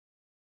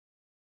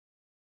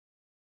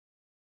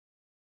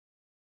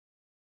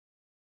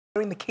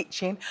in the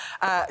kitchen.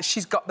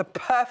 She's got the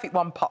perfect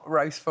one-pot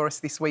roast for us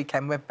this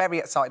weekend. We're very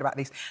excited about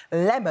this.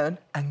 Lemon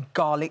and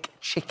garlic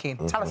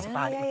chicken. Tell us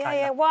about it, Michela.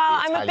 Yeah. Well,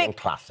 I'm a big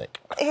classic.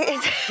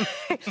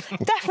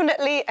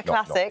 Definitely a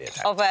classic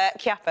of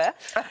Chiappa.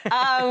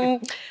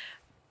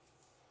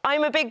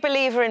 I'm a big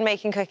believer in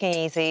making cooking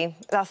easy.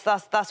 That's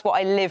what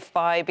I live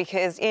by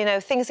because, you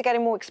know, things are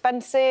getting more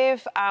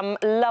expensive.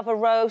 Love a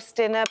roast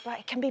dinner, but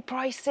it can be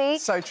pricey.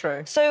 So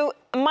true. So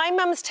my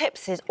mum's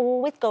tips is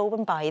always go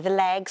and buy the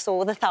legs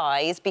or the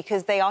thighs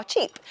because they are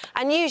cheap.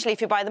 And usually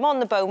if you buy them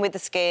on the bone with the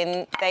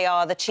skin, they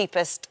are the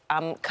cheapest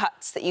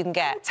cuts that you can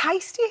get.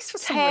 Tastiest for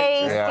some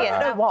reason. Yeah. I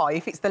don't know why.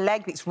 If it's the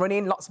leg that's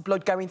running, lots of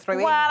blood going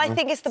through it. Well, I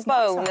think it's the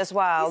bone as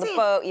well. Is the it?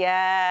 bone,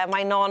 yeah.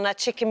 My nonna,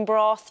 chicken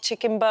broth,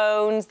 chicken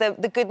bones,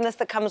 the goodness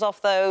that comes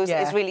off those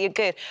is really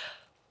good.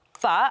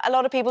 But a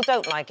lot of people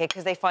don't like it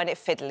because they find it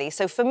fiddly.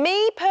 So for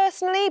me,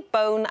 personally,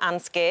 bone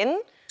and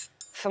skin.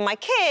 For my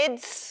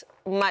kids,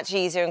 much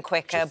easier and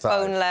quicker,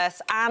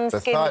 boneless and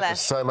skinless. The thighs are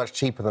so much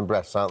cheaper than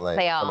breasts, aren't they?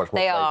 They are, so much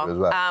more flavour as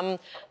well.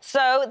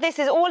 So this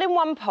is all in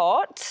one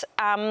pot.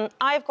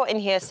 I've got in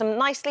here some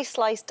nicely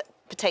sliced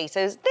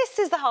potatoes. This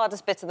is the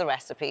hardest bit of the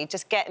recipe,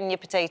 just getting your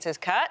potatoes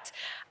cut.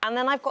 And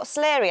then I've got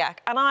celeriac,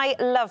 and I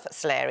love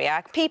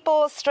celeriac.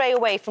 People stray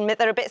away from it,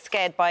 they're a bit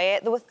scared by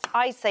it.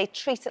 I say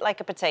treat it like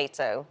a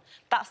potato.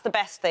 That's the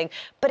best thing.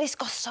 But it's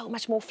got so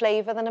much more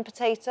flavour than a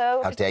potato.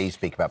 How dare you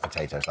speak about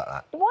potatoes like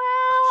that? Well,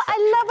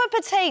 I love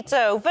a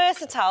potato,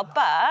 versatile,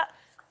 but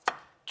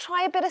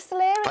try a bit of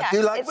celeriac. I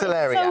do like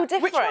celeriac. It's so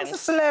different. Which one's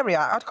the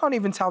celeriac? I can't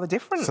even tell the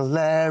difference.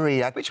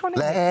 Celeriac. Which one is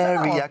it?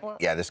 Celeriac.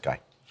 Yeah, this guy.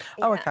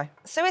 Oh, OK.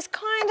 So it's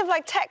kind of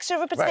like texture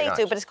of a potato,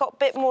 nice. but it's got a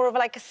bit more of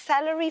like a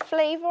celery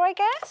flavour, I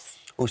guess.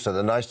 Also,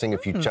 the nice thing,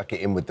 if you chuck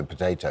it in with the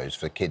potatoes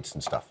for kids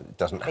and stuff, it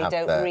doesn't have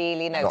They don't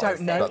really know.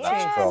 Don't know.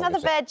 Yeah, another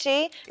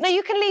veggie. No,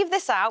 you can leave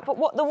this out, but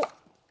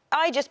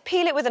I just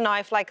peel it with a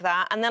knife like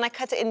that, and then I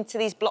cut it into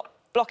these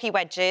blocky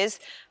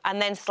wedges,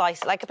 and then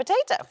slice it like a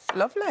potato.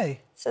 Lovely.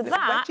 So little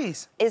that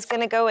veggies. is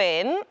going to go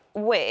in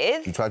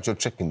with... You tried your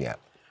chicken yet?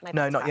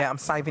 No, not yet. I'm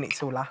saving it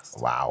till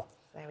last. Wow.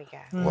 There we go.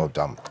 Well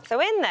done. So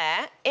in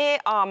there, here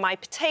are my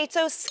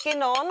potatoes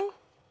skin on,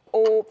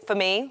 or for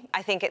me,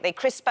 I think they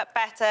crisp up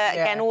better. Yeah.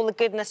 Again, all the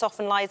goodness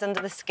often lies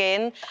under the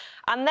skin.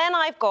 And then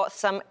I've got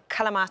some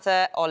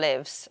Kalamata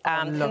olives.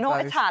 They're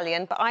not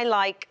Italian, but I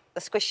like the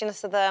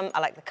squishiness of them.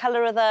 I like the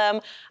colour of them.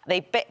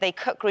 They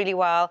cook really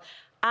well.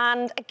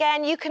 And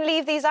again, you can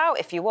leave these out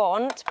if you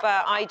want,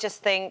 but I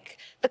just think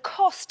the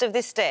cost of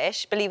this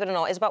dish, believe it or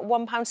not, is about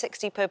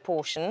 £1.60 per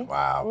portion.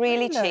 Wow.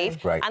 Really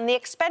cheap. Great. And the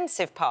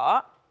expensive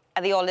part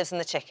are the olives and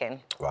the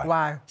chicken. Right.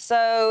 Wow.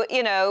 So,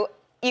 you know,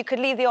 you could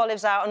leave the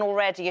olives out and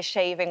already you're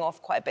shaving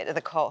off quite a bit of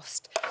the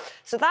cost.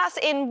 So that's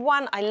in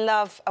one. I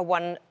love a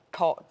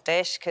one-pot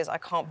dish because I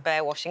can't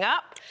bear washing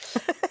up.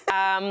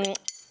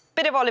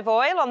 Bit of olive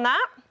oil on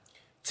that.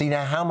 See,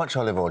 now, how much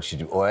olive oil should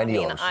you, or any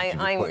oil should you be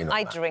putting on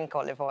I that? drink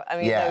olive oil. I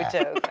mean, no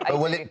joke. But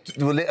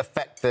will it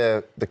affect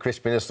the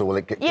crispiness, or will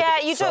it get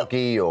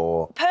soggy,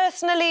 or...?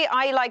 Personally,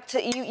 I like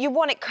to... You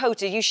want it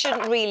coated. You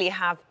shouldn't really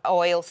have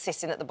oil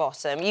sitting at the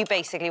bottom. You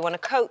basically want to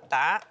coat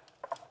that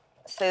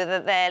so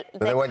that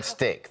they won't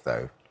stick,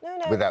 though?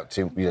 No. Without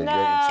too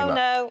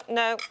much?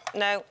 No.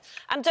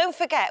 And don't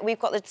forget, we've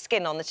got the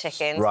skin on the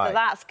chicken, right. so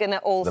that's going to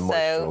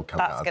also...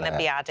 That's going to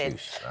be added.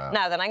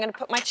 Now, then, I'm going to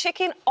put my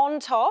chicken on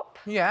top.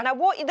 Yeah. Now,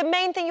 the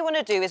main thing you want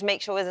to do is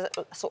make sure there's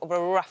a sort of a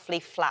roughly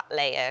flat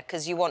layer,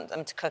 because you want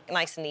them to cook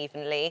nice and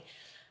evenly.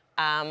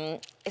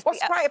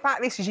 What's great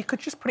about this is you could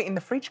just put it in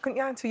the fridge, couldn't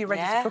you, until you're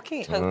ready to cook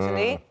it?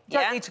 Totally. You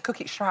don't need to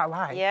cook it straight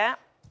away. Yeah.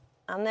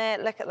 And there,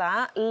 look at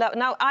that.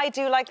 Now, I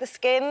do like the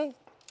skin.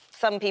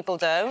 Some people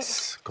don't.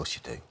 Yes, of course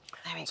you do.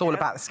 It's all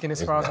about the skin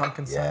as far as I'm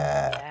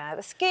concerned. Yeah,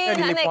 the skin,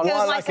 and it goes What I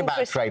nice like and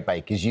about a tray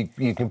bake is you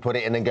can put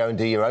it in and go and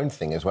do your own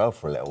thing as well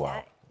for a little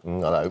while.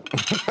 Hello.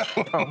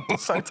 Oh,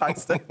 so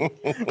tasty.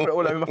 Put it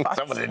all over my face.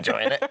 Someone's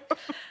enjoying it.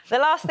 The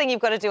last thing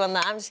you've got to do on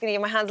that, I'm just going to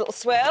give my hands a little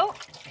swirl,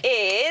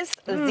 is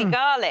the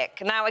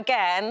garlic. Now,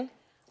 again,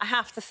 I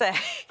have to say,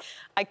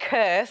 I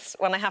curse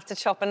when I have to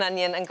chop an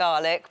onion and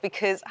garlic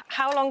because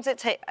how long does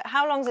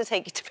it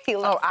take you to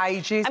peel that? Oh,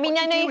 ages. I mean,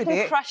 I know you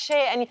can crush it,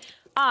 and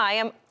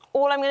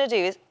all I'm going to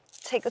do is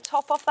take the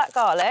top off that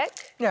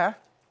garlic. Yeah.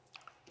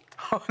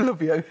 Oh, I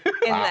love you. In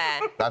there.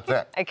 That's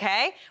it.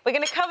 OK? We're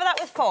going to cover that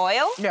with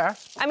foil. Yeah.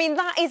 I mean,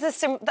 that is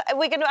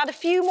we're going to add a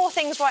few more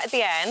things right at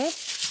the end,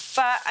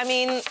 but, I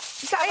mean...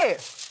 Is that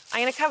it?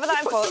 I'm going to cover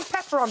that in foil. Put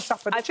some pepper on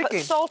top of the chicken. I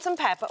put salt and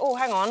pepper. Oh,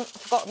 hang on. I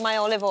forgot my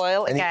olive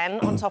oil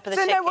again on top of the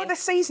chicken. So know what the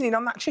seasoning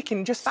on that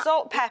chicken? Just that...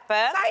 Salt, pepper.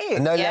 Is that it?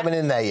 And no lemon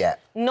in there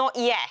yet? Not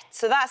yet.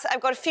 So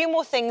I've got a few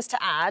more things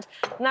to add.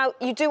 Now,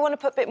 you do want to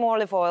put a bit more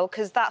olive oil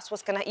because that's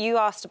what's going to... You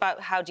asked about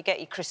how do you get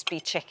your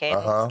crispy chicken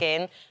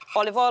skin.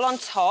 Olive oil on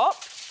top.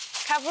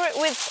 Cover it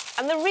with...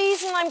 And the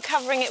reason I'm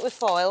covering it with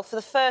foil for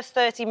the first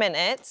 30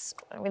 minutes,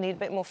 we need a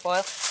bit more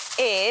foil,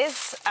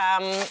 is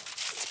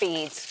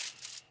speed.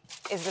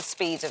 Is the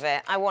speed of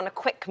it. I want a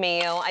quick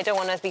meal. I don't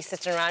want to be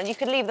sitting around. You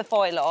could leave the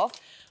foil off,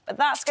 but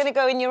that's going to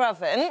go in your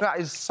oven. That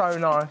is so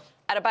nice.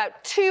 at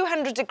about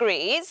 200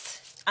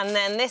 degrees. And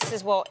then this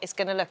is what it's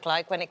going to look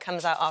like when it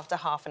comes out after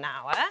half an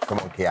hour. Come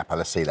on, Chiappa,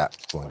 let's see that.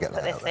 Come on, get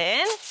that out Put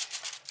there. this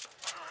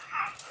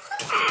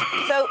in.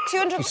 So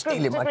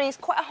 200 degrees,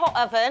 quite a hot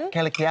oven.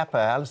 Michela, Chiappa,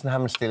 Alison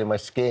Hammond's stealing my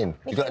skin.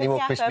 You got any more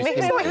crispy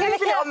skin? You've got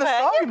a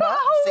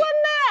whole one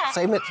there.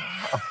 Same it.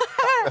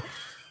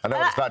 I know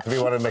what it's like to be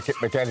one of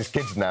Michela's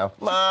kids now.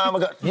 Mum,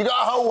 you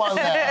got a whole one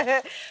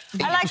there.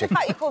 I like the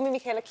fact you call me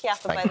Michela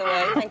Chiappa, by the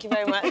way. Thank you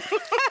very much.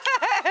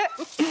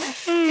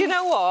 You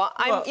know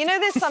what? You know,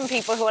 there's some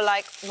people who are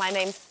like, my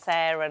name's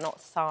Sarah,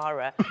 not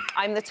Sara.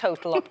 I'm the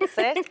total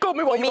opposite. Call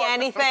me what you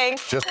want. anything.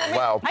 Just,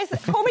 well.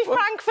 Call me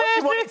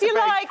Frankfurter if you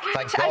like.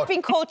 Thank God. I've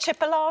been called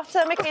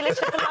Chipolata, Michela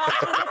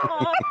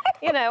Chipolata.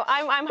 You know,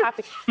 I'm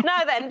happy.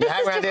 Now then, this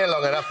hang around here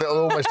long enough,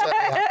 it'll almost certainly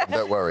happen,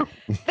 don't worry.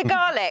 The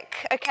garlic,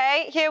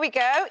 OK? Here we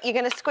go. You're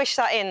going to squish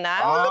that in now.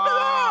 Oh, look at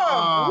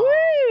that!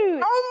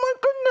 Woo! Oh, my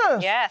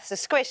goodness! Yes, so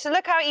squish. So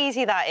look how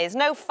easy that is.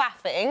 No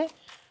faffing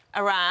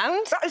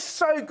around. That is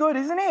so good,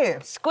 isn't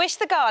it? Squish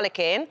the garlic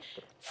in.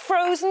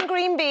 Frozen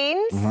green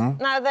beans.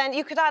 Now then,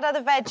 you could add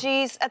other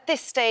veggies. At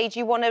this stage,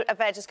 you want a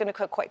veg that's going to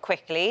cook quite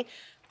quickly.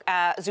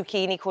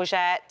 Zucchini,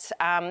 courgette.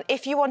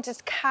 If you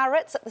wanted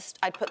carrots,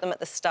 I'd put them at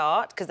the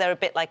start because they're a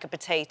bit like a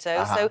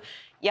potato. So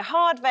your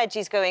hard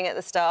veggies going at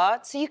the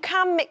start. So you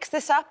can mix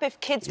this up if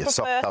kids prefer.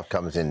 Soft stuff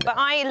comes in. But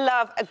I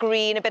love a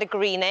bit of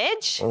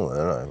greenage. Oh, I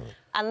don't know.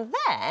 And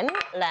then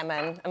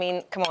lemon. I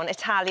mean, come on,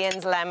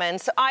 Italians, lemon.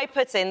 So I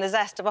put in the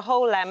zest of a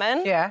whole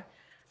lemon. Yeah.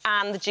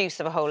 And the juice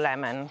of a whole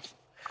lemon.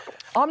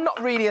 I'm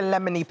not really a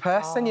lemony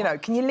person, you know.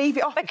 Can you leave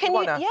it off if you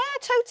want to? Yeah,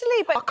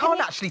 totally. But I can't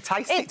actually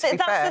taste it, to be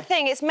fair. That's the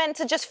thing. It's meant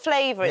to just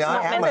flavour. It's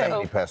not I am meant a to...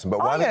 lemony person, but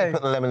why didn't you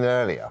put the lemon in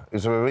earlier?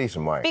 Is there a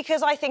reason why?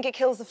 Because I think it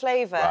kills the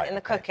flavour in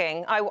the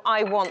cooking.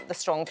 I want the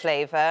strong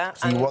flavour.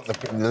 So you want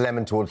the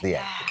lemon towards the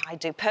end? Yeah, I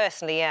do,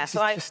 personally, yeah. This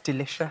is just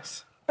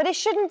delicious. But it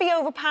shouldn't be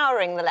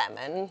overpowering the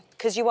lemon,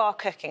 because you are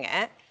cooking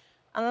it.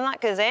 And then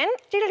that goes in.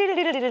 I'm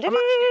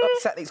actually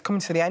upset that it's coming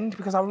to the end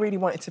because I really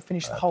wanted to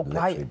finish the whole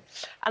plate.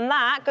 And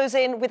that goes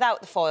in without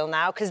the foil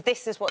now, because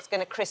this is what's going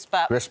to crisp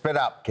up. Crisp it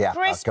up, Chiappa.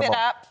 Crisp it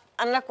up,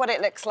 and look what it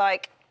looks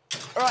like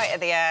right at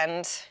the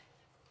end.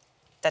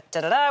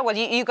 Da-da-da-da. Well,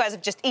 you guys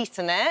have just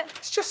eaten it.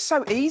 It's just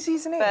so easy,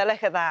 isn't it? But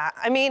look at that.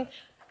 I mean,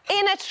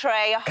 in a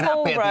tray, a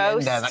whole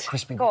roast. That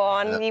crispy Go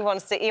on, he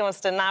wants to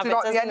nab it,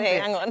 doesn't he?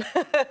 Hang on.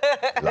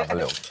 Love a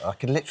little. I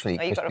can literally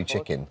eat crispy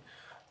chicken,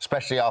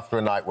 especially after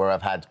a night where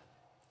I've had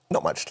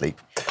not much sleep.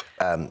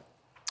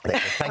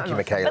 Thank you,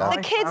 Michela. But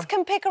the kids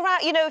can pick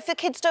around. You know, if the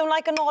kids don't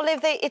like an olive,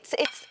 it's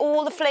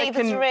all the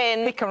flavours are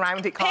in. Pick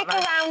around it, can't they?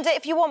 Pick around it.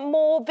 If you want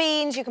more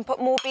beans, you can put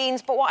more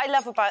beans. But what I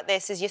love about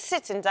this is you're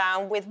sitting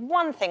down with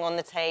one thing on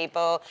the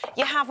table.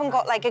 You haven't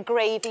got like a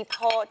gravy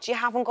pot. You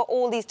haven't got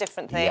all these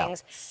different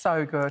things. Yeah.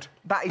 So good.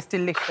 That is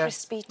delicious.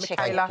 Crispy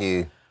chicken. Michela, Thank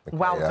you, Michela.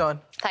 well done.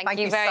 Thank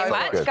you very so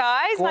much, much.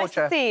 guys. Gorgeous.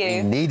 Nice to see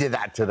you. We needed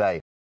that today.